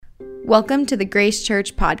Welcome to the Grace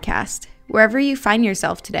Church podcast. Wherever you find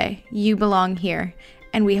yourself today, you belong here,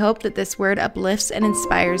 and we hope that this word uplifts and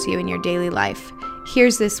inspires you in your daily life.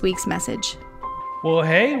 Here's this week's message. Well,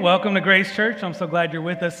 hey, welcome to Grace Church. I'm so glad you're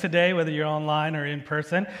with us today, whether you're online or in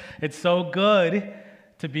person. It's so good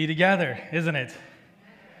to be together, isn't it?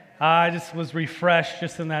 I just was refreshed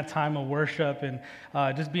just in that time of worship and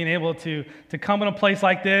just being able to come in a place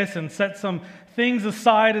like this and set some things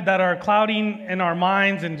aside that are clouding in our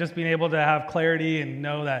minds and just being able to have clarity and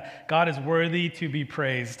know that God is worthy to be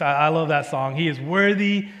praised. I love that song. He is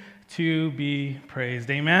worthy to be praised.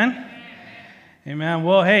 Amen? Amen.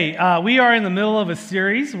 Well, hey, we are in the middle of a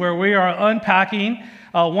series where we are unpacking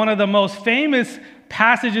one of the most famous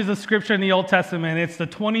passages of Scripture in the Old Testament. It's the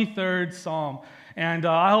 23rd Psalm. And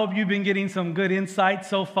I hope you've been getting some good insight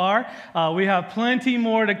so far. We have plenty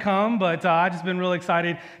more to come, but I've just been really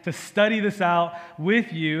excited to study this out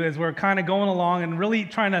with you as we're kind of going along and really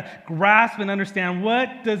trying to grasp and understand,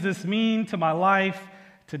 what does this mean to my life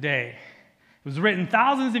today? It was written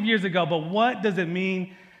thousands of years ago, but what does it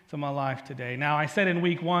mean to my life today? Now, I said in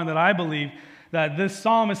week one that I believe that this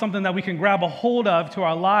psalm is something that we can grab a hold of to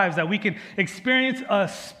our lives, that we can experience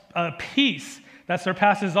a peace that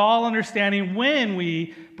surpasses all understanding when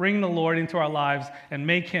we bring the Lord into our lives and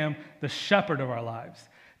make him the shepherd of our lives,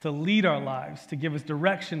 to lead our lives, to give us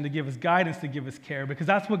direction, to give us guidance, to give us care, because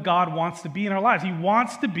that's what God wants to be in our lives. He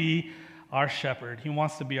wants to be our shepherd. He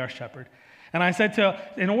wants to be our shepherd. And I said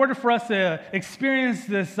in order for us to experience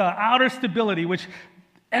this outer stability, which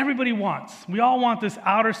everybody wants, we all want this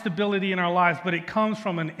outer stability in our lives, but it comes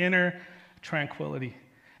from an inner tranquility.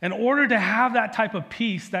 In order to have that type of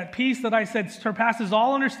peace, that peace that I said surpasses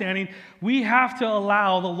all understanding, we have to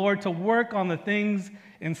allow the Lord to work on the things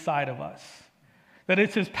inside of us. That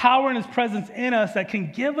it's his power and his presence in us that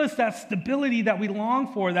can give us that stability that we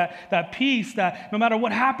long for, that peace that no matter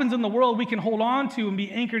what happens in the world, we can hold on to and be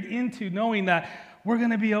anchored into, knowing that we're going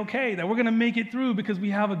to be okay, that we're going to make it through because we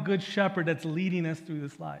have a good shepherd that's leading us through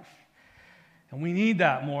this life. And we need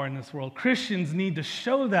that more in this world. Christians need to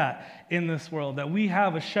show that in this world, that we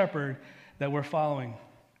have a shepherd that we're following.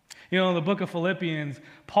 You know, in the book of Philippians,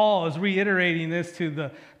 Paul is reiterating this to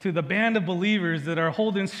the band of believers that are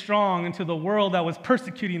holding strong into the world that was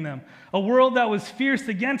persecuting them, a world that was fierce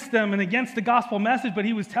against them and against the gospel message, but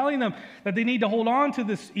he was telling them that they need to hold on to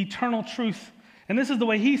this eternal truth. And this is the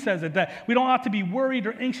way he says it, that we don't have to be worried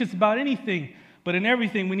or anxious about anything, but in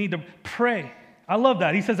everything we need to pray. I love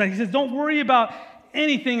that. He says, don't worry about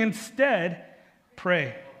anything. Instead,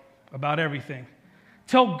 pray about everything.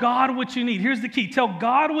 Tell God what you need. Here's the key. Tell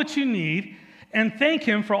God what you need and thank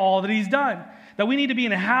him for all that he's done. That we need to be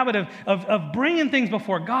in a habit of bringing things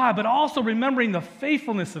before God, but also remembering the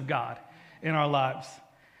faithfulness of God in our lives.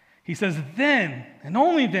 He says, then, and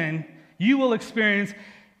only then, you will experience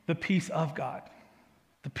the peace of God,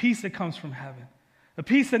 the peace that comes from heaven. A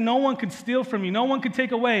peace that no one could steal from you, no one could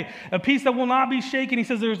take away, a peace that will not be shaken. He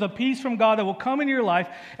says there's a peace from God that will come into your life,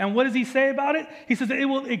 and what does he say about it? He says that it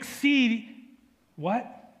will exceed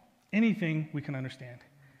what? Anything we can understand.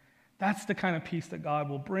 That's the kind of peace that God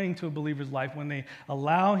will bring to a believer's life when they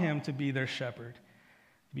allow him to be their shepherd,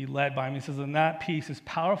 to be led by him. He says, and that peace is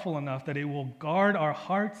powerful enough that it will guard our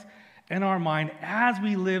hearts and our mind as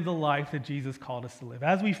we live the life that Jesus called us to live,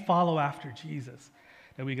 as we follow after Jesus,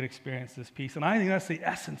 that we could experience this peace. And I think that's the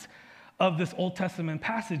essence of this Old Testament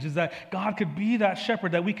passage, is that God could be that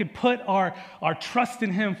shepherd, that we could put our trust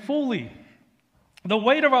in him fully. The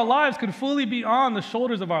weight of our lives could fully be on the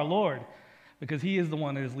shoulders of our Lord, because he is the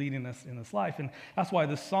one that is leading us in this life. And that's why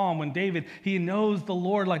this psalm, when David, he knows the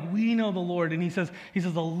Lord like we know the Lord, and he says,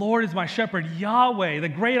 the Lord is my shepherd, Yahweh, the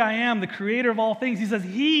great I am, the creator of all things. He says,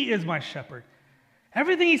 he is my shepherd.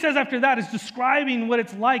 Everything he says after that is describing what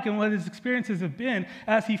it's like and what his experiences have been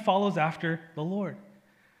as he follows after the Lord.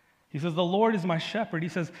 He says, the Lord is my shepherd.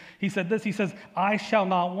 He said this, I shall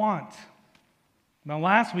not want. Now,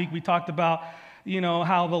 last week we talked about,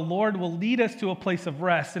 how the Lord will lead us to a place of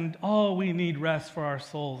rest. And, we need rest for our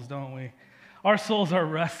souls, don't we? Our souls are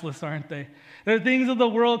restless, aren't they? The things of the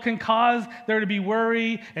world can cause there to be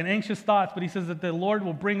worry and anxious thoughts, but he says that the Lord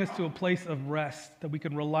will bring us to a place of rest, that we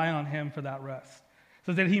can rely on him for that rest.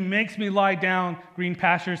 So that he makes me lie down green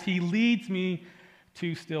pastures. He leads me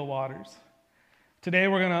to still waters. Today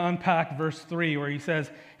we're going to unpack verse 3 where he says,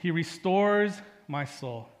 he restores my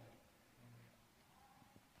soul.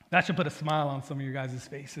 That should put a smile on some of your guys'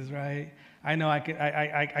 faces, right? I know I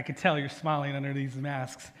could tell you're smiling under these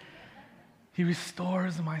masks. He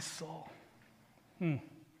restores my soul.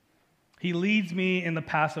 He leads me in the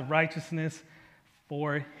paths of righteousness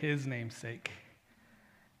for his name's sake.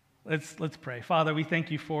 Let's pray. Father, we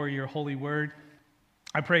thank you for your holy word.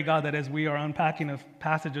 I pray, God, that as we are unpacking a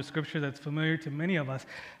passage of Scripture that's familiar to many of us,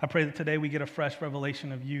 I pray that today we get a fresh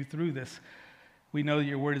revelation of you through this. We know that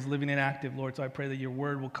your word is living and active, Lord, so I pray that your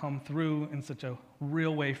word will come through in such a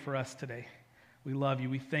real way for us today. We love you.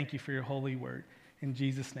 We thank you for your holy word. In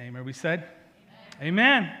Jesus' name. Everybody said?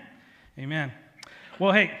 Amen. Amen. Amen.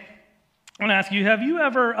 Well, hey, I want to ask you, have you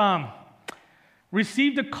ever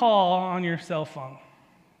received a call on your cell phone?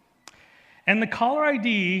 And the caller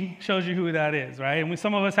ID shows you who that is, right? And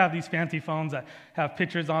some of us have these fancy phones that have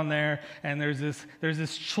pictures on there, and there's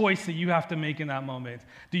this choice that you have to make in that moment.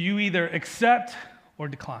 Do you either accept or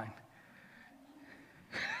decline?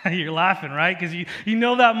 You're laughing, right? Because you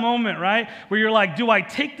know that moment, right? Where you're like, do I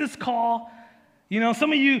take this call? You know,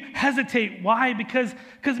 some of you hesitate. Why? Because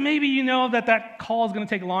maybe you know that call is going to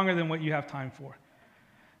take longer than what you have time for.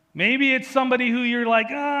 Maybe it's somebody who you're like,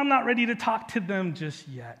 I'm not ready to talk to them just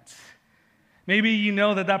yet. Maybe you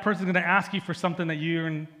know that person's going to ask you for something that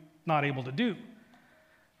you're not able to do.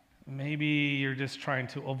 Maybe you're just trying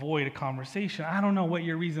to avoid a conversation. I don't know what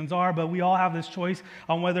your reasons are, but we all have this choice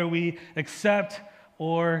on whether we accept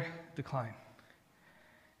or decline.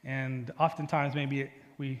 And oftentimes maybe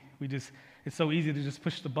it's so easy to just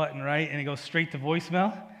push the button, right? And it goes straight to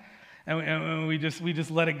voicemail. And we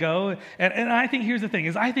just let it go. And I think here's the thing,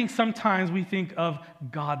 is I think sometimes we think of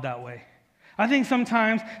God that way. I think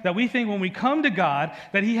sometimes that we think when we come to God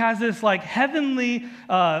that he has this like heavenly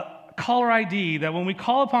caller ID, that when we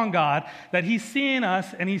call upon God, that he's seeing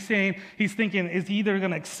us and he's thinking, is he either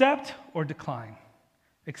going to accept or decline?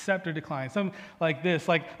 Accept or decline. Some like this,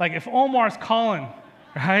 like if Omar's calling,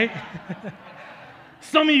 right?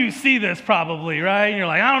 Some of you see this probably, right? And you're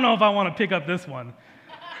like, I don't know if I want to pick up this one.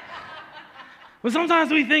 But sometimes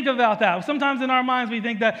we think about that. Sometimes in our minds we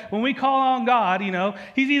think that when we call on God,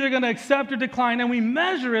 he's either going to accept or decline, and we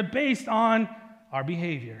measure it based on our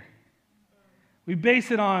behavior. We base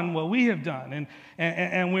it on what we have done,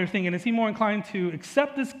 and we're thinking, is he more inclined to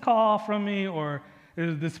accept this call from me, or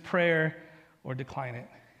is this prayer, or decline it?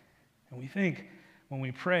 And we think when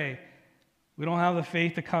we pray, we don't have the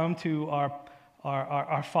faith to come to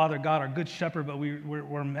our Father God, our good shepherd, but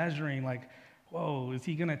we're measuring like, whoa, is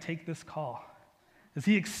he going to take this call? Is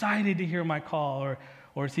he excited to hear my call,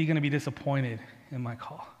 or is he going to be disappointed in my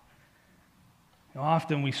call?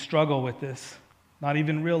 Often we struggle with this, not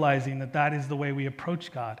even realizing that is the way we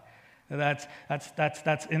approach God. That's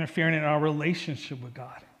interfering in our relationship with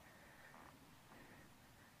God.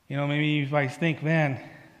 Maybe you guys think, man,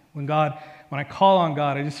 when I call on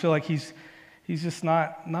God, I just feel like he's just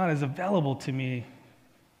not as available to me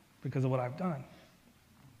because of what I've done.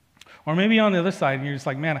 Or maybe on the other side, you're just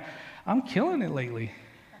like, man, I'm killing it lately.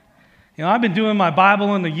 I've been doing my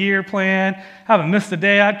Bible in the year plan. I haven't missed a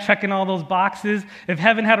day. I'm checking all those boxes. If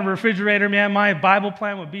heaven had a refrigerator, man, my Bible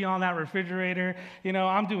plan would be on that refrigerator.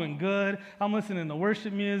 I'm doing good. I'm listening to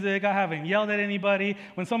worship music. I haven't yelled at anybody.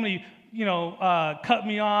 When somebody, cut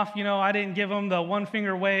me off, I didn't give them the one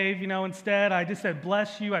finger wave. Instead, I just said,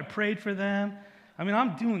 bless you. I prayed for them.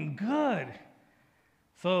 I'm doing good.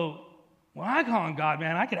 So when I call on God,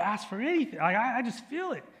 man, I could ask for anything. I just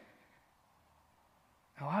feel it.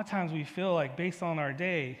 A lot of times we feel like based on our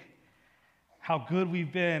day, how good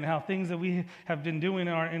we've been, how things that we have been doing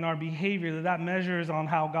in our behavior, that measures on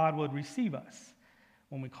how God would receive us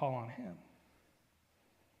when we call on him.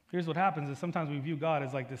 Here's what happens is sometimes we view God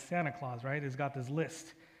as like this Santa Claus, right? He's got this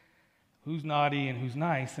list. Who's naughty and who's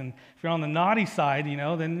nice. And if you're on the naughty side,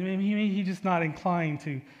 then maybe he's just not inclined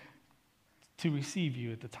to receive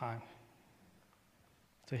you at the time.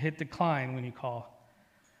 So hit decline when you call.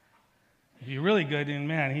 If you're really good, then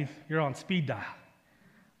man, you're on speed dial.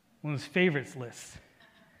 One of his favorites lists.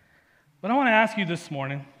 But I want to ask you this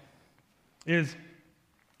morning is,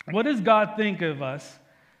 what does God think of us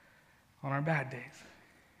on our bad days?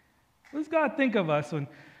 What does God think of us when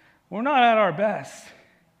we're not at our best?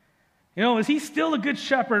 Is he still a good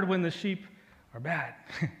shepherd when the sheep are bad?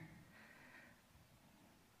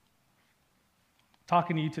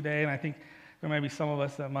 Talking to you today, and I think there might be some of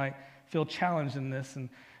us that might feel challenged in this,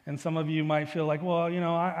 and some of you might feel like, well,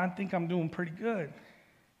 I think I'm doing pretty good.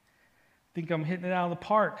 I think I'm hitting it out of the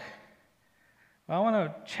park. Well, I want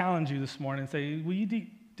to challenge you this morning and say, will you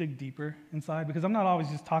dig deeper inside? Because I'm not always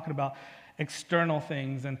just talking about external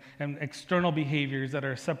things and external behaviors that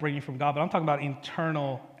are separating you from God, but I'm talking about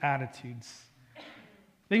internal attitudes.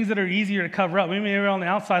 Things that are easier to cover up. Maybe on the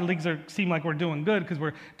outside, things seem like we're doing good because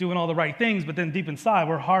we're doing all the right things, but then deep inside,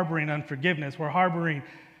 we're harboring unforgiveness. We're harboring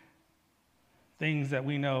things that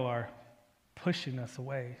we know are pushing us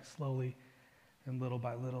away slowly and little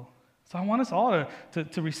by little. So I want us all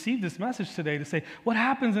to receive this message today to say, what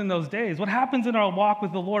happens in those days? What happens in our walk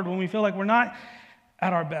with the Lord when we feel like we're not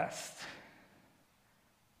at our best?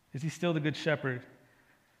 Is he still the good shepherd?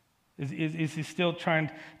 Is he still trying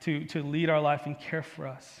to lead our life and care for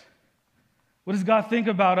us? What does God think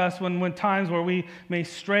about us when times where we may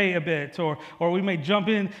stray a bit or we may jump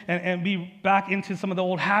in and be back into some of the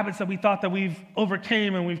old habits that we thought that we've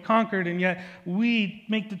overcame and we've conquered, and yet we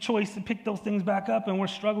make the choice to pick those things back up and we're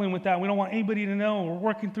struggling with that. We don't want anybody to know, and we're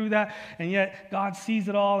working through that, and yet God sees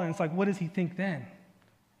it all, and it's like, what does he think then?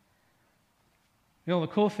 You know, the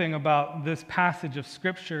cool thing about this passage of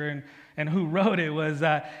Scripture and who wrote it was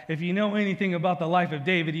that if you know anything about the life of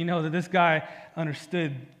David, you know that this guy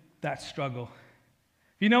understood that struggle.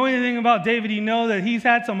 If you know anything about David, you know that he's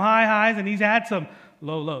had some high highs and he's had some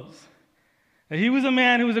low lows. That he was a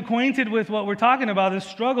man who was acquainted with what we're talking about, this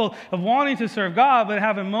struggle of wanting to serve God, but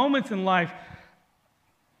having moments in life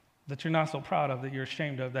that you're not so proud of, that you're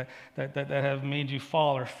ashamed of, that have made you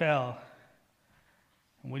fall or fail.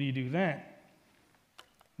 And what do you do then?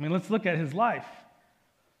 I mean, let's look at his life.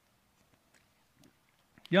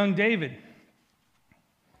 Young David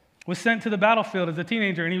was sent to the battlefield as a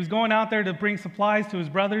teenager, and he was going out there to bring supplies to his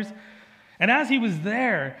brothers. And as he was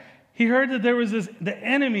there, he heard that there was the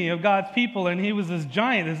enemy of God's people, and he was this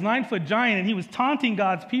giant, this 9-foot giant, and he was taunting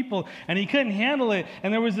God's people, and he couldn't handle it.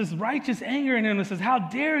 And there was this righteous anger in him that says, how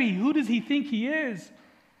dare he? Who does he think he is?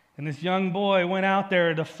 And this young boy went out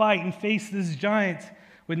there to fight and face this giant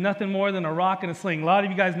with nothing more than a rock and a sling. A lot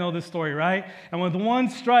of you guys know this story, right? And with one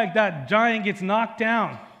strike, that giant gets knocked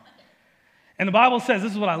down. And the Bible says,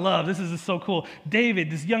 this is what I love, this is just so cool.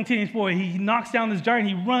 David, this young teenage boy, he knocks down this giant,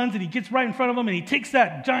 he runs and he gets right in front of him and he takes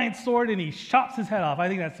that giant sword and he chops his head off. I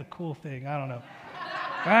think that's a cool thing, I don't know.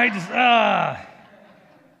 Right? Just,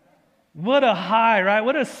 what a high, right?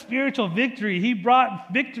 What a spiritual victory. He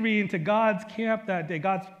brought victory into God's camp that day,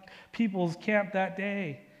 God's people's camp that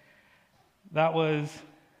day. That was,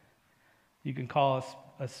 you can call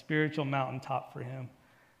a spiritual mountaintop for him.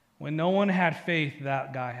 When no one had faith,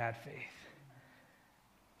 that guy had faith.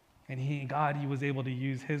 And he was able to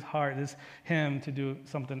use his heart, him, to do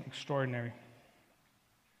something extraordinary.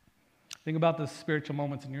 Think about the spiritual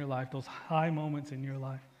moments in your life, those high moments in your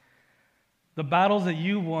life. The battles that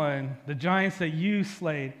you won, the giants that you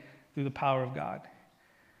slayed through the power of God.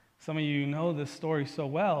 Some of you know this story so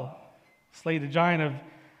well. Slay the giant of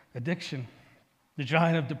addiction, the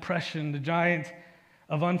giant of depression, the giant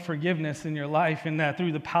of unforgiveness in your life, and that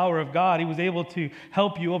through the power of God, he was able to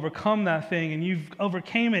help you overcome that thing, and you've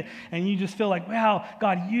overcame it, and you just feel like, wow,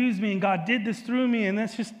 God used me, and God did this through me, and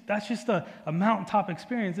that's just a mountaintop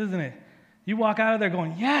experience, isn't it? You walk out of there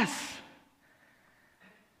going, yes.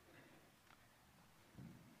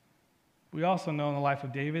 We also know in the life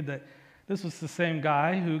of David that this was the same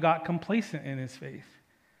guy who got complacent in his faith.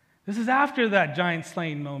 This is after that giant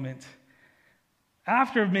slaying moment.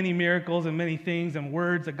 After many miracles and many things and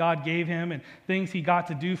words that God gave him and things he got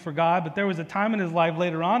to do for God, but there was a time in his life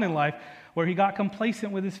later on in life where he got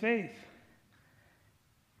complacent with his faith.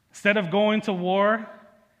 Instead of going to war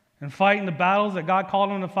and fighting the battles that God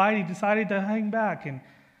called him to fight, he decided to hang back and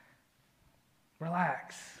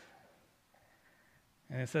relax.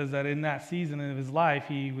 And it says that in that season of his life,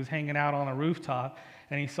 he was hanging out on a rooftop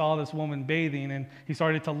and he saw this woman bathing and he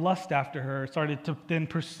started to lust after her, started to then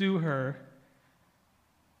pursue her.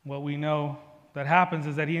 What we know that happens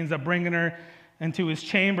is that he ends up bringing her into his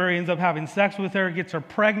chamber, he ends up having sex with her, gets her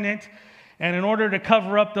pregnant, and in order to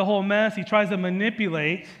cover up the whole mess, he tries to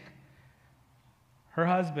manipulate her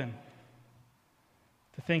husband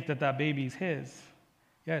to think that that baby's his.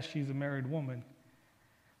 Yes, she's a married woman.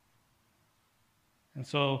 And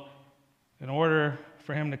so, in order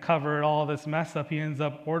for him to cover all this mess up, he ends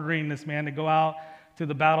up ordering this man to go out to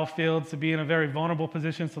the battlefield to be in a very vulnerable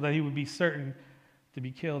position so that he would be certain to be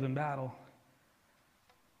killed in battle.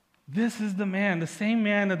 This is the man, the same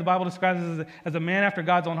man that the Bible describes as a man after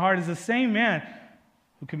God's own heart, is the same man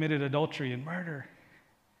who committed adultery and murder.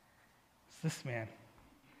 It's this man,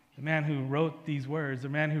 the man who wrote these words, the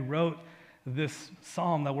man who wrote this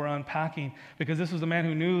psalm that we're unpacking, because this was the man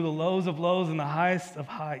who knew the lows of lows and the highest of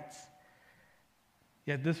heights.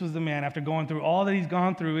 Yet this was the man, after going through all that he's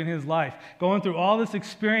gone through in his life, going through all this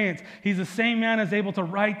experience, he's the same man that's able to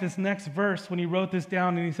write this next verse when he wrote this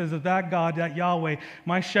down, and he says that God, that Yahweh,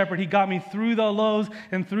 my shepherd, he got me through the lows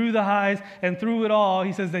and through the highs and through it all.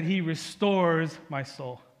 He says that he restores my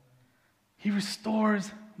soul. He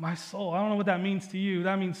restores my soul. I don't know what that means to you.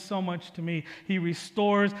 That means so much to me. He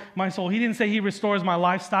restores my soul. He didn't say he restores my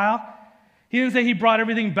lifestyle. He didn't say he brought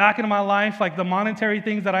everything back into my life, like the monetary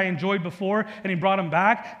things that I enjoyed before, and he brought them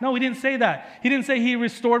back. No, he didn't say that. He didn't say he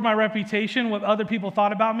restored my reputation, what other people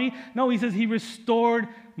thought about me. No, he says he restored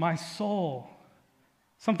my soul.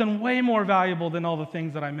 Something way more valuable than all the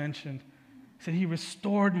things that I mentioned. He said, he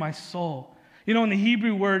restored my soul. You know, in the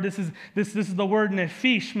Hebrew word, this is the word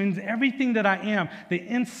nephesh, means everything that I am, the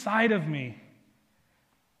inside of me.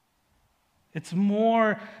 It's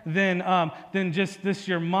more than just this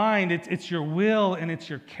your mind. It's your will and it's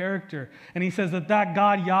your character. And he says that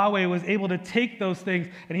God, Yahweh, was able to take those things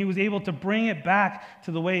and he was able to bring it back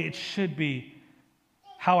to the way it should be.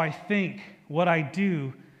 How I think, what I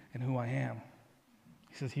do, and who I am.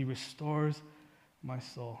 He says he restores my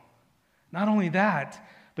soul. Not only that,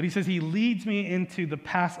 but he says he leads me into the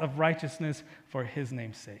path of righteousness for his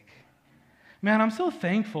name's sake. Man, I'm so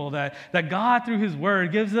thankful that God, through his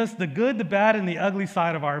word, gives us the good, the bad, and the ugly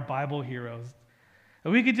side of our Bible heroes.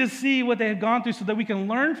 That we could just see what they have gone through so that we can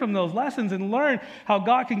learn from those lessons and learn how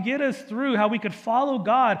God can get us through, how we could follow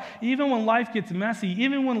God even when life gets messy,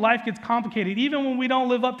 even when life gets complicated, even when we don't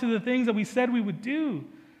live up to the things that we said we would do.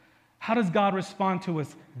 How does God respond to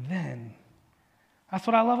us then? That's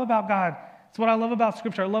what I love about God. That's what I love about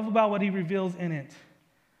Scripture. I love about what he reveals in it.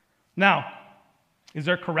 Now, is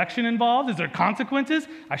there correction involved? Is there consequences?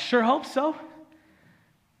 I sure hope so.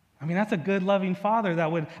 I mean, that's a good, loving Father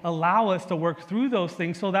that would allow us to work through those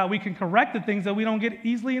things so that we can correct the things that we don't get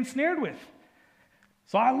easily ensnared with.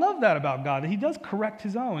 So I love that about God, that he does correct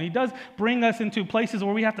his own. He does bring us into places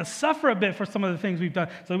where we have to suffer a bit for some of the things we've done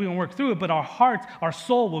so that we can work through it, but our hearts, our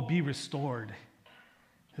soul will be restored.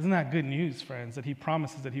 Isn't that good news, friends, that he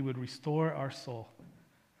promises that he would restore our soul?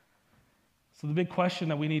 So the big question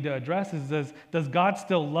that we need to address is, does God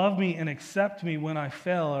still love me and accept me when I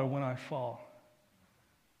fail or when I fall?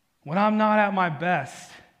 When I'm not at my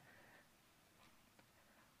best,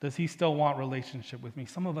 does he still want relationship with me?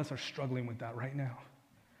 Some of us are struggling with that right now.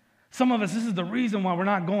 Some of us, this is the reason why we're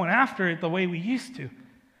not going after it the way we used to.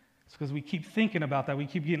 It's because we keep thinking about that. We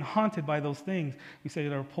keep getting haunted by those things. We say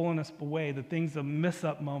that are pulling us away, the things, the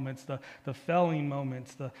miss-up moments, the failing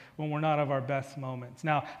moments, when we're not of our best moments.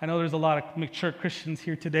 Now, I know there's a lot of mature Christians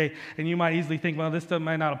here today, and you might easily think, well, this stuff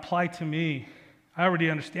might not apply to me. I already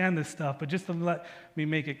understand this stuff, but just to let me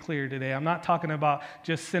make it clear today, I'm not talking about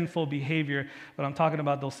just sinful behavior, but I'm talking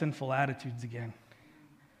about those sinful attitudes again.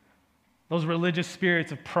 Those religious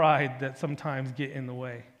spirits of pride that sometimes get in the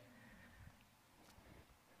way.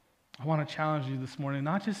 I want to challenge you this morning,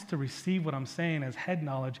 not just to receive what I'm saying as head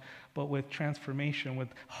knowledge, but with transformation, with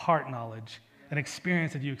heart knowledge, an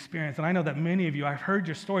experience that you experience. And I know that many of you, I've heard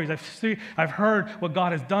your stories. I've heard what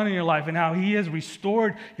God has done in your life and how he has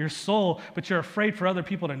restored your soul, but you're afraid for other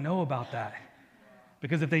people to know about that.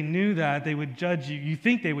 Because if they knew that, they would judge you. You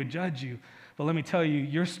think they would judge you. But let me tell you,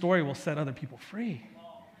 your story will set other people free.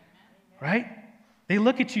 Right? They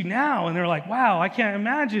look at you now and they're like, wow, I can't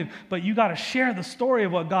imagine. But you got to share the story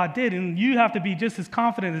of what God did. And you have to be just as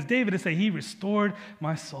confident as David to say, he restored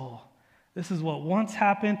my soul. This is what once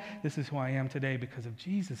happened. This is who I am today because of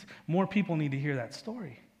Jesus. More people need to hear that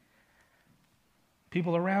story.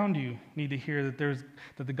 People around you need to hear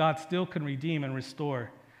that the God still can redeem and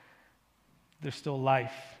restore. There's still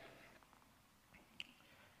life.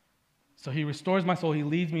 So he restores my soul. He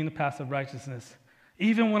leads me in the path of righteousness.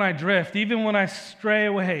 Even when I drift, even when I stray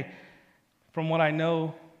away from what I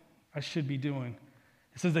know I should be doing.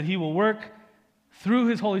 It says that he will work through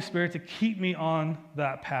his Holy Spirit to keep me on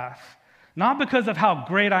that path. Not because of how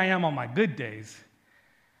great I am on my good days,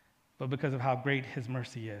 but because of how great his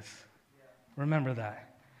mercy is. Remember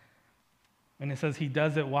that. And it says he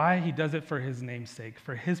does it. Why? He does it for his name's sake,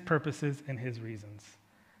 for his purposes and his reasons.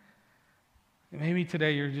 And maybe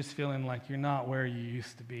today you're just feeling like you're not where you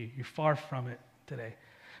used to be. You're far from it today.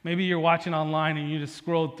 Maybe you're watching online and you just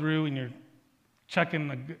scrolled through and you're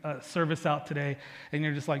checking a service out today and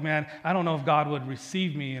you're just like, man, I don't know if God would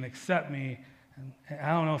receive me and accept me. And I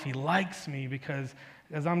don't know if he likes me because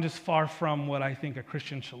I'm just far from what I think a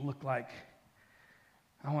Christian should look like.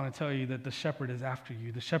 I want to tell you that the shepherd is after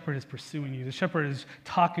you. The shepherd is pursuing you. The shepherd is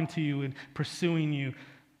talking to you and pursuing you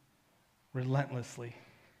relentlessly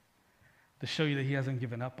to show you that he hasn't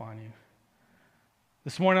given up on you.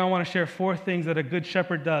 This morning, I want to share 4 things that a good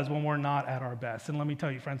shepherd does when we're not at our best. And let me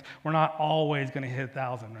tell you, friends, we're not always going to hit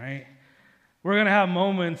 1,000, right? We're going to have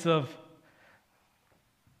moments of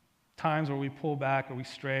times where we pull back or we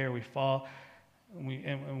stray or we fall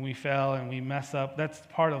and we fail and we mess up. That's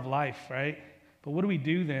part of life, right? But what do we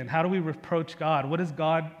do then? How do we approach God? What is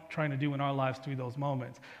God trying to do in our lives through those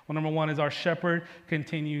moments? Well, number 1 is our shepherd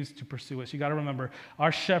continues to pursue us. You got to remember,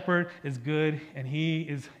 our shepherd is good and he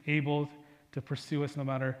is able to pursue us no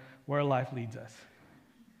matter where life leads us.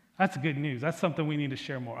 That's good news. That's something we need to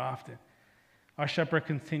share more often. Our shepherd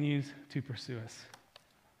continues to pursue us.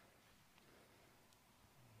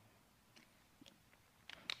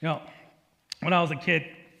 You know, When I was a kid,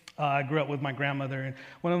 I grew up with my grandmother, and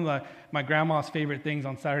one of my grandma's favorite things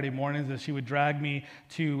on Saturday mornings is she would drag me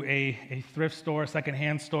to a thrift store, a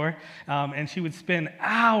secondhand store, and she would spend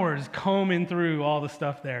hours combing through all the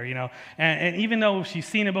stuff there, And even though she's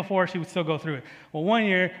seen it before, she would still go through it. Well, one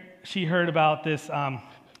year, she heard about this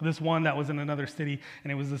one that was in another city,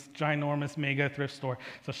 and it was this ginormous mega thrift store.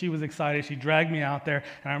 So she was excited. She dragged me out there,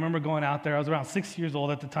 and I remember going out there. I was around 6 years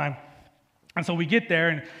old at the time. And so we get there,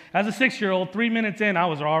 and as a 6-year-old, 3 minutes in, I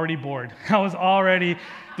was already bored. I was already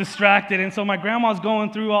distracted. And so my grandma's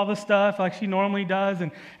going through all the stuff like she normally does,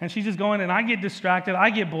 and she's just going, and I get distracted. I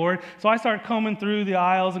get bored. So I start combing through the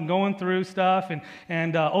aisles and going through stuff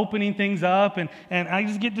and opening things up, and I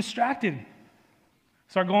just get distracted.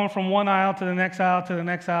 Start going from one aisle to the next aisle to the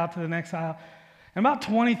next aisle to the next aisle. And about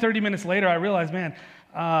 20, 30 minutes later, I realized,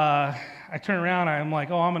 I turn around, I'm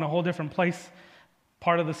like, I'm in a whole different place.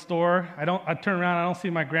 Part of the store. I turn around, I don't see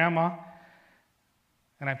my grandma,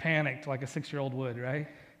 and I panicked like a 6-year-old would, right?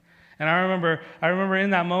 And I remember in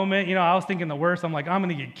that moment, I was thinking the worst. I'm like, I'm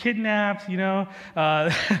gonna get kidnapped,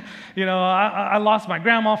 I lost my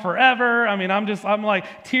grandma forever. I mean, I'm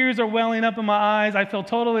like, tears are welling up in my eyes. I feel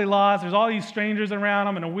totally lost. There's all these strangers around.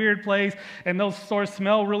 I'm in a weird place, and those stores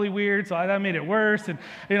smell really weird, so that made it worse. And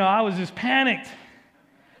I was just panicked.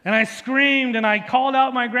 And I screamed, and I called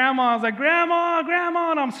out my grandma. I was like, Grandma, Grandma,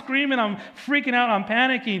 and I'm screaming, I'm freaking out, I'm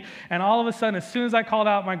panicking. And all of a sudden, as soon as I called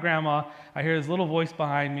out my grandma, I hear this little voice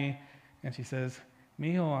behind me, and she says,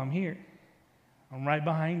 Mijo, I'm here. I'm right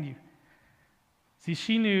behind you. See,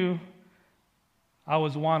 she knew I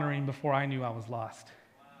was wandering before I knew I was lost.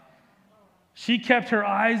 She kept her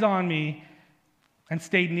eyes on me and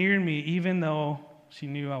stayed near me, even though she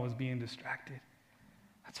knew I was being distracted.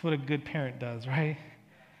 That's what a good parent does, right?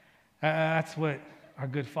 That's what our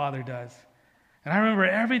good Father does. And I remember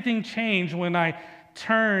everything changed when I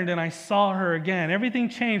turned and I saw her again. Everything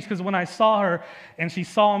changed because when I saw her and she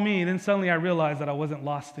saw me, then suddenly I realized that I wasn't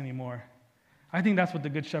lost anymore. I think that's what the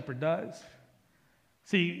Good Shepherd does.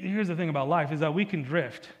 See, here's the thing about life is that we can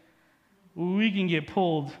drift. We can get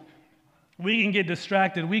pulled. We can get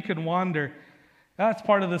distracted. We can wander. That's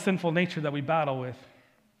part of the sinful nature that we battle with.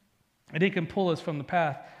 And it can pull us from the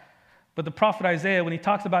path. But the prophet Isaiah, when he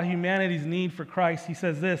talks about humanity's need for Christ, he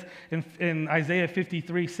says this in Isaiah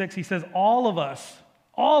 53:6. He says, all of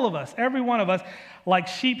us, every one of us, like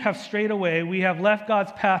sheep have strayed away. We have left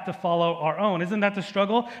God's path to follow our own. Isn't that the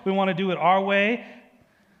struggle? We want to do it our way.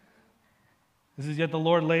 This is yet the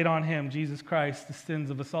Lord laid on him, Jesus Christ, the sins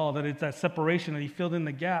of us all. That it's that separation that he filled in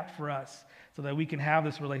the gap for us so that we can have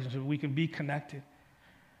this relationship, we can be connected.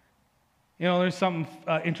 There's something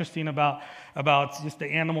interesting about just the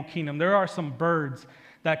animal kingdom. There are some birds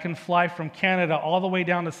that can fly from Canada all the way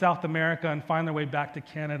down to South America and find their way back to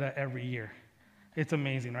Canada every year. It's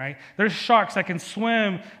amazing, right? There's sharks that can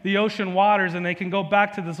swim the ocean waters and they can go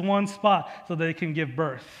back to this one spot so they can give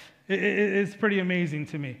birth. It's pretty amazing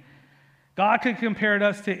to me. God could compare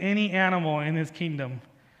us to any animal in his kingdom,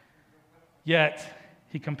 yet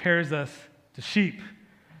he compares us to sheep.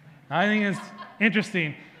 I think it's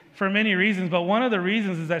interesting for many reasons, but one of the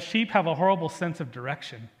reasons is that sheep have a horrible sense of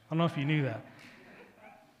direction. I don't know if you knew that.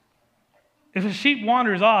 If a sheep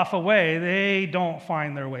wanders off away, they don't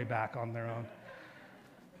find their way back on their own.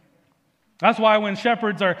 That's why when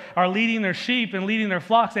shepherds are leading their sheep and leading their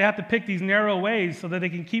flocks, they have to pick these narrow ways so that they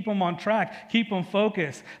can keep them on track, keep them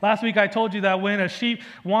focused. Last week I told you that when a sheep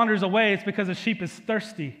wanders away, it's because a sheep is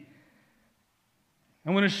thirsty.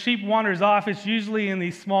 And when a sheep wanders off, it's usually in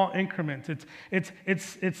these small increments.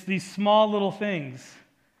 It's these small little things.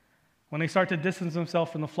 When they start to distance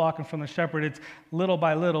themselves from the flock and from the shepherd, it's little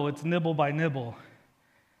by little, it's nibble by nibble.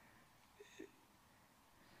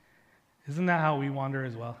 Isn't that how we wander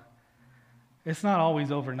as well? It's not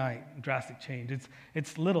always overnight, drastic change.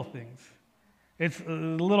 It's little things. It's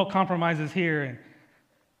little compromises here and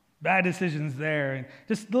bad decisions there, and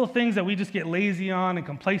just little things that we just get lazy on and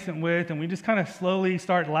complacent with, and we just kind of slowly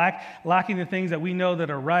start lacking the things that we know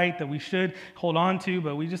that are right, that we should hold on to,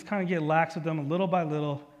 but we just kind of get lax with them little by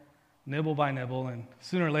little, nibble by nibble, and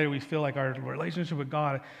sooner or later we feel like our relationship with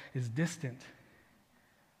God is distant.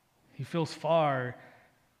 He feels far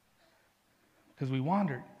because we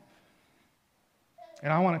wandered.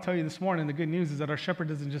 And I want to tell you this morning, the good news is that our shepherd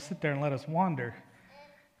doesn't just sit there and let us wander,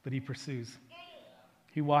 but he pursues.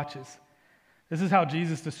 He watches. This is how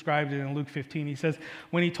Jesus described it in Luke 15. He says,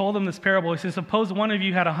 when he told them this parable, he says, suppose one of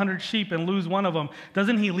you had 100 sheep and lose one of them.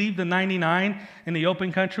 Doesn't he leave the 99 in the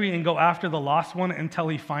open country and go after the lost one until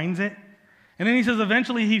he finds it? And then he says,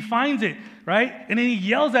 eventually he finds it, right? And then he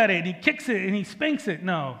yells at it, and he kicks it, and he spanks it.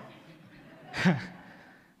 No.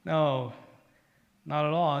 No. Not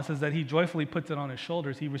at all. It says that he joyfully puts it on his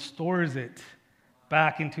shoulders. He restores it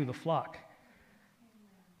back into the flock.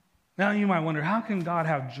 Now you might wonder, how can God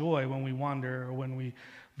have joy when we wander or when we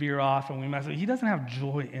veer off and we mess up? He doesn't have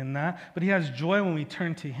joy in that, but he has joy when we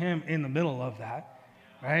turn to him in the middle of that,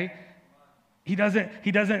 right? He doesn't,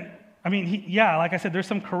 like I said, there's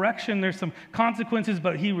some correction, there's some consequences,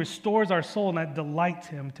 but he restores our soul, and that delights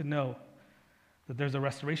him to know that there's a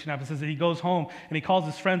restoration happen. It says that he goes home and he calls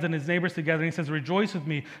his friends and his neighbors together, and he says, "Rejoice with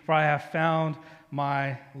me, for I have found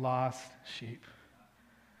my lost sheep."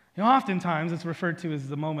 You know, oftentimes it's referred to as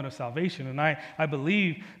the moment of salvation, and I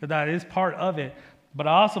believe that is part of it, but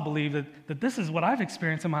I also believe that this is what I've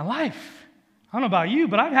experienced in my life. I don't know about you,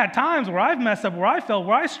 but I've had times where I've messed up, where I fell,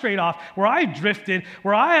 where I strayed off, where I drifted,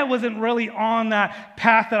 where I wasn't really on that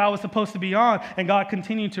path that I was supposed to be on, and God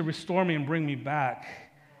continued to restore me and bring me back,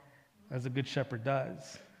 as a good shepherd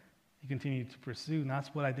does. He continued to pursue, and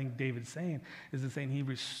that's what I think David's saying, he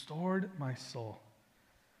restored my soul.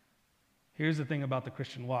 Here's the thing about the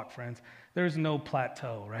Christian walk, friends. There's no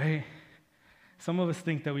plateau, right? Some of us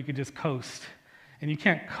think that we could just coast, and you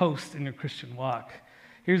can't coast in your Christian walk.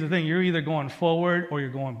 Here's the thing. You're either going forward or you're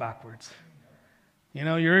going backwards. You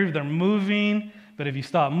know, you're either moving, but if you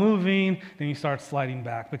stop moving, then you start sliding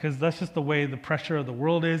back, because that's just the way the pressure of the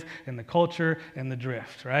world is and the culture and the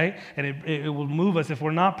drift, right? And it will move us. If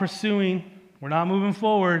we're not pursuing, we're not moving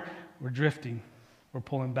forward, we're drifting. We're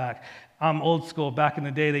pulling back. I'm old school. Back in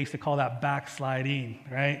the day, they used to call that backsliding,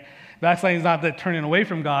 right? Backsliding is not that turning away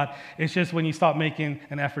from God. It's just when you stop making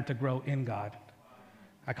an effort to grow in God.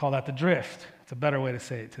 I call that the drift. It's a better way to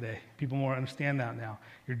say it today. People more understand that now.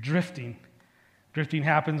 You're drifting. Drifting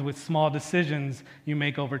happens with small decisions you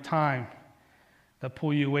make over time that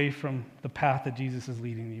pull you away from the path that Jesus is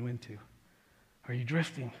leading you into. Are you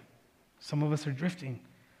drifting? Some of us are drifting.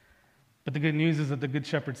 But the good news is that the Good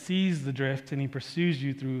Shepherd sees the drift and he pursues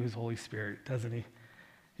you through his Holy Spirit, doesn't he?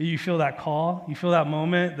 You feel that call, you feel that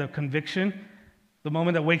moment, the conviction, the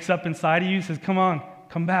moment that wakes up inside of you, says, come on,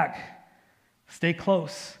 come back, stay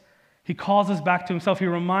close. He calls us back to himself. He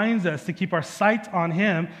reminds us to keep our sight on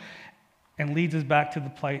him and leads us back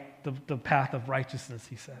to the path of righteousness,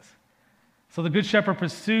 he says. So the Good Shepherd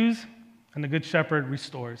pursues and the Good Shepherd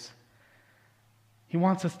restores. He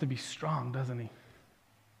wants us to be strong, doesn't he?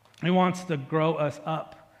 He wants to grow us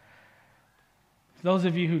up. Those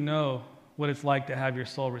of you who know what it's like to have your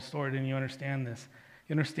soul restored, and you understand this,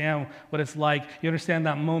 you understand what it's like, you understand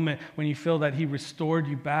that moment when you feel that he restored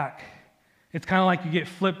you back. It's kind of like you get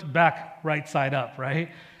flipped back right side up,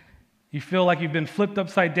 right? You feel like you've been flipped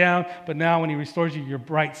upside down, but now when he restores you, you're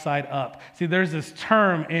right side up. See, there's this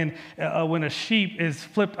term in when a sheep is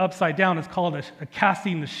flipped upside down, it's called a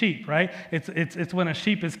casting the sheep, right? It's when a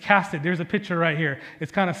sheep is casted. There's a picture right here.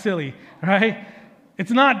 It's kind of silly, right?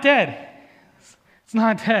 It's not dead. It's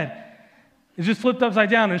not dead. It's just flipped upside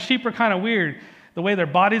down, and sheep are kind of weird. The way their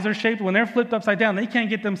bodies are shaped, when they're flipped upside down, they can't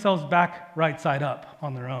get themselves back right side up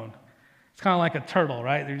on their own. It's kind of like a turtle,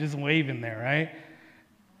 right? They're just waving there, right?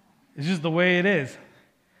 It's just the way it is.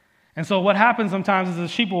 And so what happens sometimes is the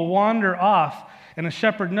sheep will wander off, and the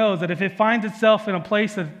shepherd knows that if it finds itself in a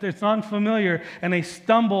place that it's unfamiliar, and they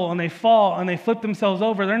stumble and they fall and they flip themselves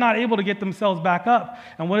over, they're not able to get themselves back up.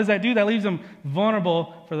 And what does that do? That leaves them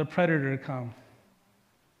vulnerable for the predator to come,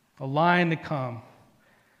 a lion to come,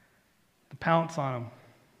 to pounce on them.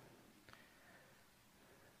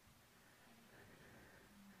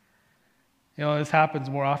 You know, this happens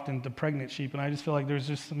more often to pregnant sheep, and I just feel like there's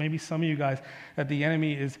just maybe some of you guys that the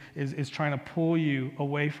enemy is trying to pull you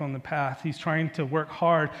away from the path. He's trying to work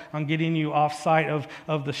hard on getting you off sight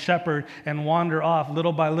of the shepherd and wander off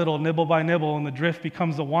little by little, nibble by nibble, and the drift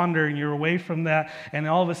becomes a wander, and you're away from that, and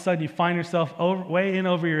all of a sudden you find yourself way in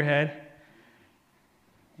over your head,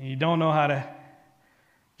 and you don't know how to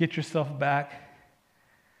get yourself back,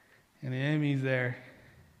 and the enemy's there.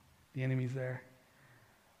 The enemy's there.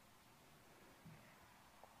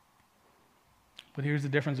 But here's the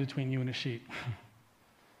difference between you and a sheep.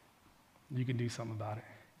 You can do something about it.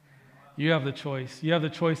 You have the choice. You have the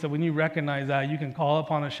choice that when you recognize that, you can call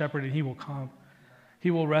upon a shepherd and he will come.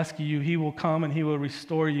 He will rescue you. He will come and he will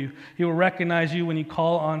restore you. He will recognize you when you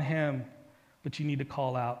call on him, but you need to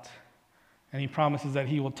call out. And he promises that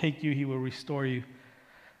he will take you, he will restore you.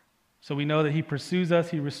 So we know that he pursues us,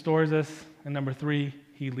 he restores us, and number 3,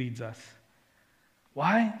 he leads us.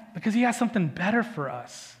 Why? Because he has something better for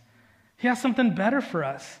us. He has something better for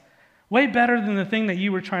us. Way better than the thing that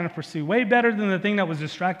you were trying to pursue. Way better than the thing that was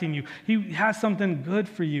distracting you. He has something good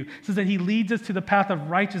for you. It says that he leads us to the path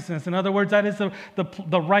of righteousness. In other words, that is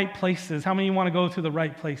the right places. How many want to go to the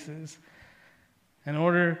right places? In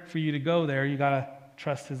order for you to go there, you got to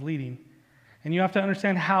trust his leading. And you have to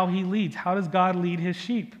understand how he leads. How does God lead his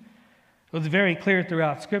sheep? It was very clear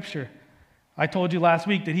throughout Scripture. I told you last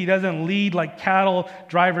week that he doesn't lead like cattle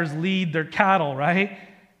drivers lead their cattle, right?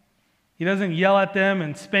 He doesn't yell at them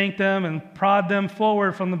and spank them and prod them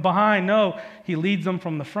forward from the behind. No, he leads them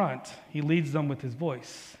from the front. He leads them with his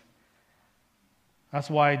voice. That's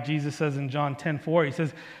why Jesus says in John 10:4, he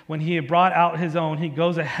says, when he had brought out his own, he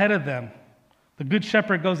goes ahead of them. The good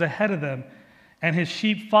shepherd goes ahead of them, and his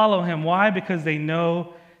sheep follow him. Why? Because they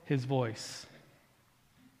know his voice.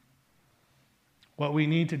 What we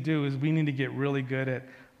need to do is we need to get really good at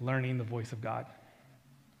learning the voice of God.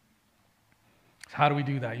 So how do we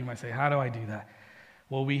do that? You might say, how do I do that?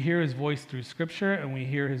 Well, we hear his voice through Scripture, and we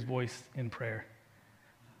hear his voice in prayer.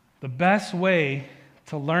 The best way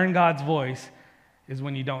to learn God's voice is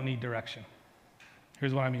when you don't need direction.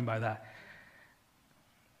 Here's what I mean by that.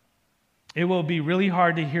 It will be really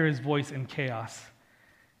hard to hear his voice in chaos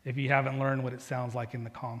if you haven't learned what it sounds like in the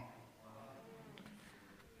calm.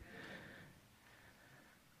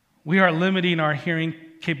 We are limiting our hearing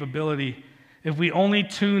capability if we only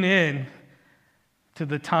tune in to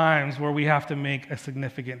the times where we have to make a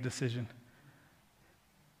significant decision,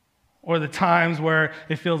 or the times where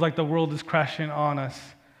it feels like the world is crashing on us,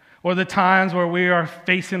 or the times where we are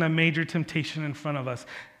facing a major temptation in front of us.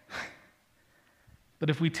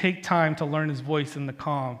 But if we take time to learn his voice in the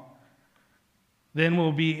calm, then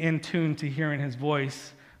we'll be in tune to hearing his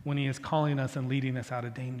voice when he is calling us and leading us out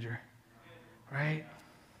of danger, right?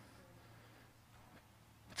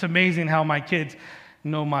 It's amazing how my kids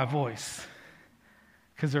know my voice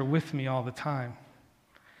because they're with me all the time.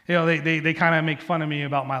 You know, they kind of make fun of me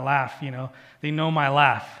about my laugh, you know. They know my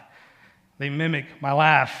laugh. They mimic my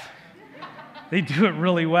laugh. They do it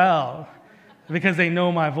really well because they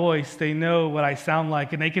know my voice. They know what I sound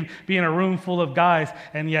like, and they can be in a room full of guys,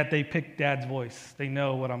 and yet they pick Dad's voice. They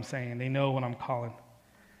know what I'm saying. They know what I'm calling.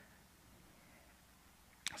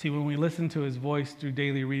 See, when we listen to his voice through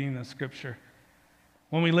daily reading of Scripture,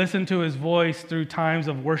 when we listen to his voice through times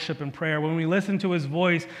of worship and prayer, when we listen to his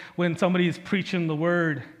voice when somebody is preaching the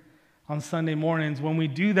word on Sunday mornings, when we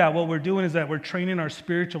do that, what we're doing is that we're training our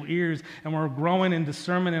spiritual ears and we're growing in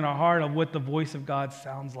discernment in our heart of what the voice of God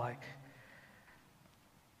sounds like.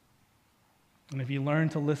 And if you learn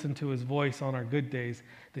to listen to his voice on our good days,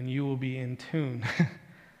 then you will be in tune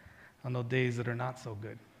on those days that are not so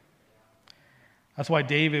good. That's why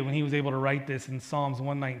David, when he was able to write this in Psalms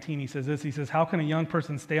 119, he says this, he says, how can a young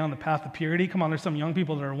person stay on the path of purity? Come on, there's some young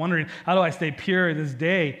people that are wondering, how do I stay pure this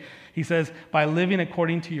day? He says, by living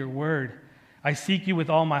according to your word. I seek you with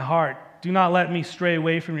all my heart. Do not let me stray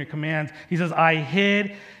away from your commands. He says, I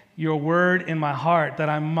hid your word in my heart that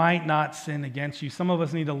I might not sin against you. Some of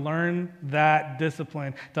us need to learn that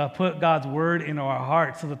discipline, to put God's word in our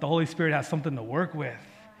hearts so that the Holy Spirit has something to work with.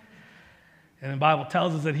 And the Bible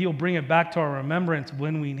tells us that he'll bring it back to our remembrance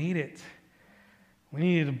when we need it. We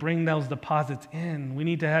need to bring those deposits in. We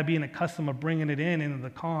need to be in a custom of bringing it into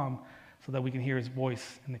the calm so that we can hear his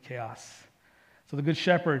voice in the chaos. So the good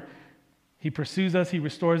shepherd, he pursues us, he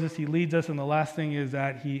restores us, he leads us, and the last thing is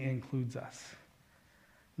that he includes us.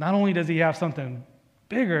 Not only does he have something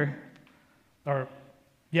bigger, but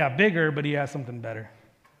he has something better.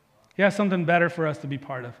 He has something better for us to be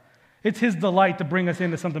part of. It's his delight to bring us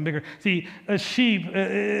into something bigger. See, a sheep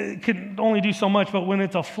can only do so much, but when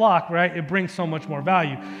it's a flock, right, it brings so much more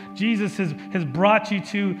value. Jesus has brought you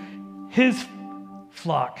to his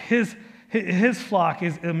flock. His flock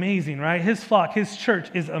is amazing, right? His flock, his church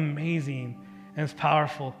is amazing and it's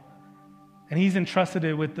powerful. And he's entrusted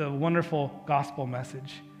it with the wonderful gospel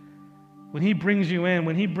message. When he brings you in,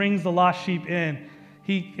 when he brings the lost sheep in,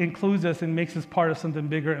 he includes us and makes us part of something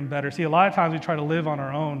bigger and better. See, a lot of times we try to live on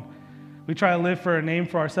our own. We try to live for a name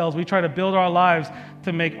for ourselves. We try to build our lives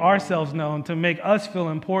to make ourselves known, to make us feel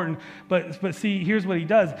important. But see, here's what he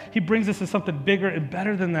does. He brings us to something bigger and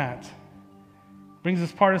better than that. Brings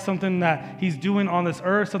us part of something that he's doing on this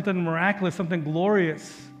earth, something miraculous, something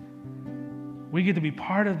glorious. We get to be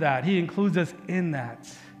part of that. He includes us in that.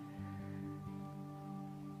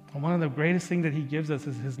 And one of the greatest things that he gives us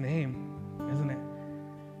is his name, isn't it?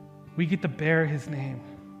 We get to bear his name.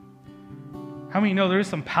 How many know there is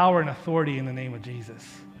some power and authority in the name of Jesus?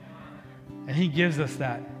 And he gives us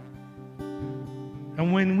that.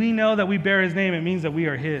 And when we know that we bear his name, it means that we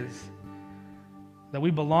are his. That we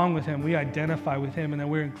belong with him, we identify with him, and that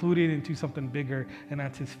we're included into something bigger, and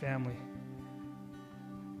that's his family.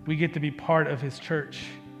 We get to be part of his church.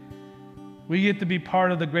 We get to be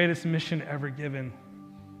part of the greatest mission ever given.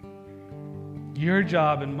 Your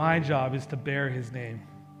job and my job is to bear his name.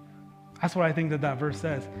 That's what I think that verse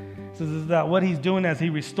says. It says that what he's doing as he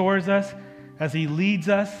restores us, as he leads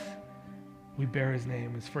us, we bear his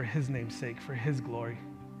name. It's for his name's sake, for his glory.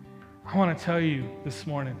 I want to tell you this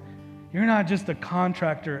morning, you're not just a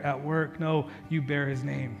contractor at work. No, you bear his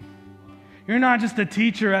name. You're not just a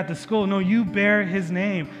teacher at the school. No, you bear his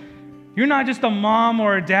name. You're not just a mom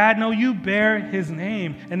or a dad. No, you bear his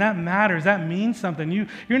name. And that matters. That means something.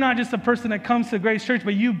 You're not just a person that comes to Grace Church,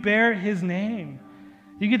 but you bear his name.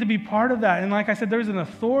 You get to be part of that. And like I said, there's an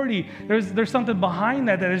authority. There's something behind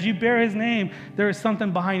that as you bear his name, there is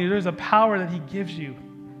something behind you. There's a power that he gives you.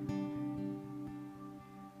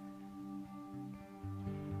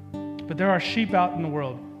 But there are sheep out in the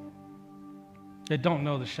world that don't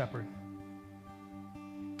know the shepherd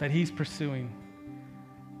that he's pursuing,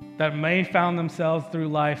 that may found themselves through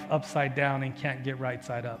life upside down and can't get right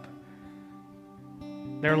side up.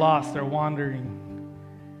 They're lost, they're wandering.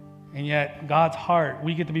 And yet, God's heart,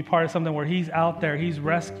 we get to be part of something where he's out there, he's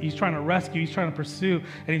trying to rescue, he's trying to pursue,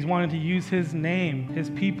 and he's wanting to use his name, his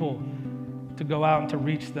people, to go out and to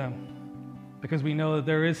reach them. Because we know that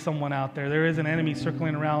there is someone out there, there is an enemy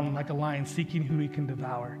circling around like a lion, seeking who he can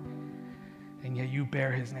devour. And yet you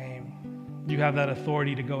bear his name. You have that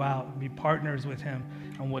authority to go out and be partners with him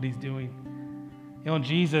on what he's doing. You know,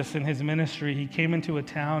 Jesus in his ministry, he came into a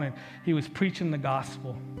town and he was preaching the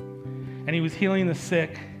gospel. And he was healing the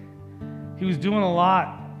sick. He was doing a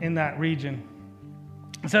lot in that region.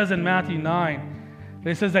 It says in Matthew 9,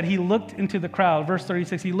 it says that he looked into the crowd. Verse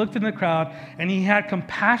 36, he looked in the crowd and he had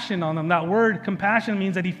compassion on them. That word compassion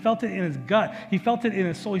means that he felt it in his gut. He felt it in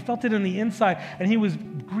his soul. He felt it in the inside. And he was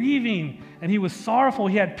grieving and he was sorrowful.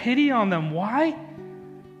 He had pity on them. Why?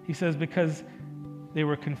 He says, because they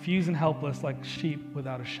were confused and helpless like sheep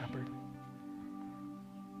without a shepherd.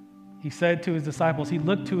 He said to his disciples, he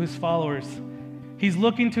looked to his followers. He's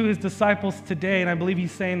looking to his disciples today, and I believe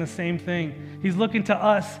he's saying the same thing. He's looking to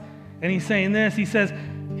us, and he's saying this. He says,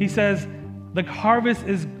 the harvest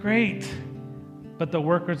is great, but the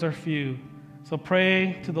workers are few. So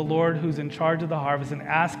pray to the Lord who's in charge of the harvest and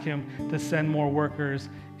ask him to send more workers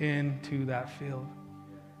into that field.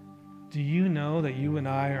 Do you know that you and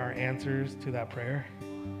I are answers to that prayer?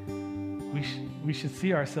 We should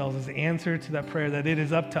see ourselves as answer to that prayer, that it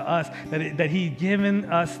is up to us, that he's given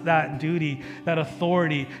us that duty, that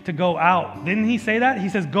authority to go out. Didn't he say that? He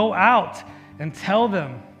says, go out and tell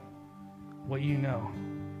them what you know.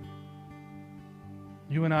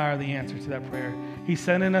 You and I are the answer to that prayer. He's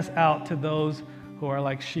sending us out to those who are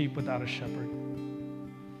like sheep without a shepherd.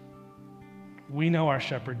 We know our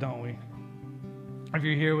shepherd, don't we? If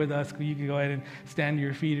you're here with us, you can go ahead and stand to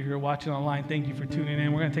your feet. If you're watching online, thank you for tuning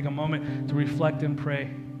in. We're going to take a moment to reflect and pray.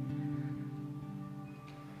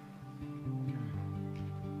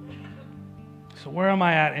 So where am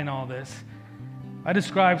I at in all this? I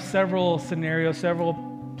described several scenarios,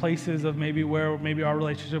 several places of maybe where our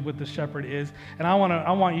relationship with the shepherd is. And I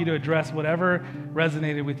want you to address whatever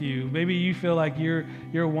resonated with you. Maybe you feel like you're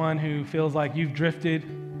one who feels like you've drifted.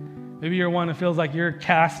 Maybe you're one who feels like you're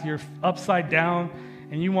cast, you're upside down,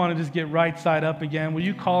 and you want to just get right side up again. Will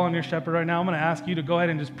you call on your shepherd right now? I'm going to ask you to go ahead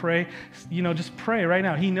and just pray. Just pray right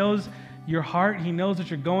now. He knows your heart. He knows what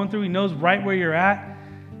you're going through. He knows right where you're at.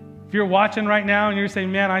 If you're watching right now and you're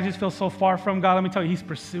saying, man, I just feel so far from God, let me tell you, he's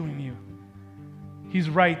pursuing you. He's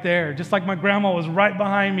right there. Just like my grandma was right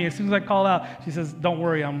behind me. As soon as I call out, she says, don't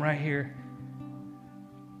worry, I'm right here.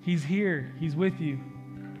 He's here. He's with you.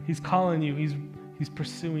 He's calling you. He's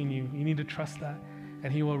pursuing you. You need to trust that,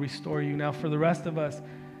 and he will restore you. Now, for the rest of us,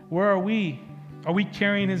 where are we? Are we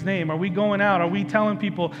carrying his name? Are we going out? Are we telling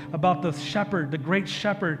people about the shepherd, the great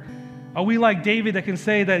shepherd? Are we like David that can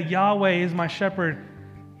say that Yahweh is my shepherd?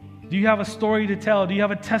 Do you have a story to tell? Do you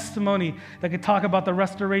have a testimony that can talk about the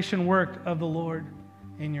restoration work of the Lord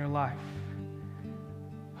in your life?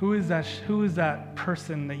 Who is that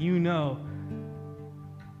person that you know?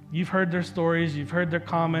 You've heard their stories, you've heard their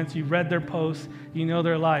comments, you've read their posts, you know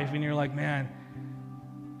their life, and you're like, man,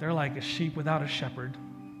 they're like a sheep without a shepherd.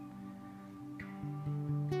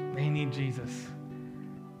 They need Jesus.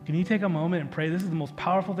 Can you take a moment and pray? This is the most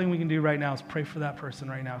powerful thing we can do right now is pray for that person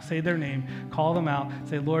right now. Say their name, call them out,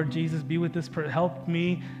 say, Lord Jesus, be with this person. Help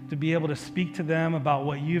me to be able to speak to them about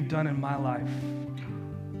what you've done in my life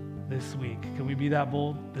this week. Can we be that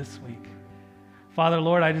bold this week? Father,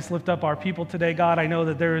 Lord, I just lift up our people today, God. I know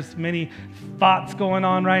that there's many thoughts going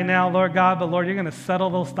on right now, Lord God, but Lord, you're going to settle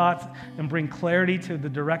those thoughts and bring clarity to the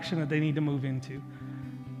direction that they need to move into.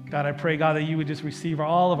 God, I pray, God, that you would just receive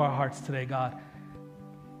all of our hearts today, God.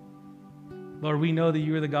 Lord, we know that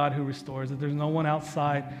you are the God who restores, that there's no one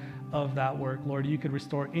outside of that work. Lord, you could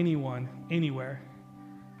restore anyone, anywhere.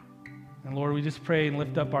 And Lord, we just pray and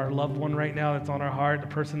lift up our loved one right now that's on our heart, the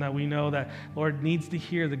person that we know that, Lord, needs to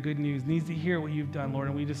hear the good news, needs to hear what you've done, Lord.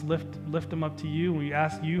 And we just lift them up to you, and we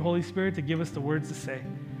ask you, Holy Spirit, to give us the words to say.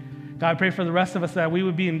 God, I pray for the rest of us that we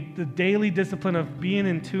would be in the daily discipline of being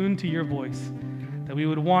in tune to your voice, that we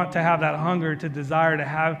would want to have that hunger to desire to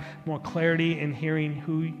have more clarity in hearing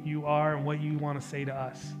who you are and what you want to say to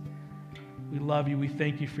us. We love you. We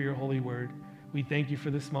thank you for your holy word. We thank you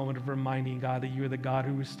for this moment of reminding, God, that you are the God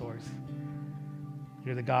who restores.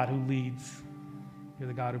 You're the God who leads. You're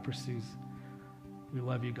the God who pursues. We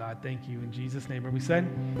love you, God. Thank you. In Jesus' name, we said,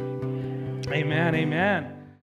 amen, amen.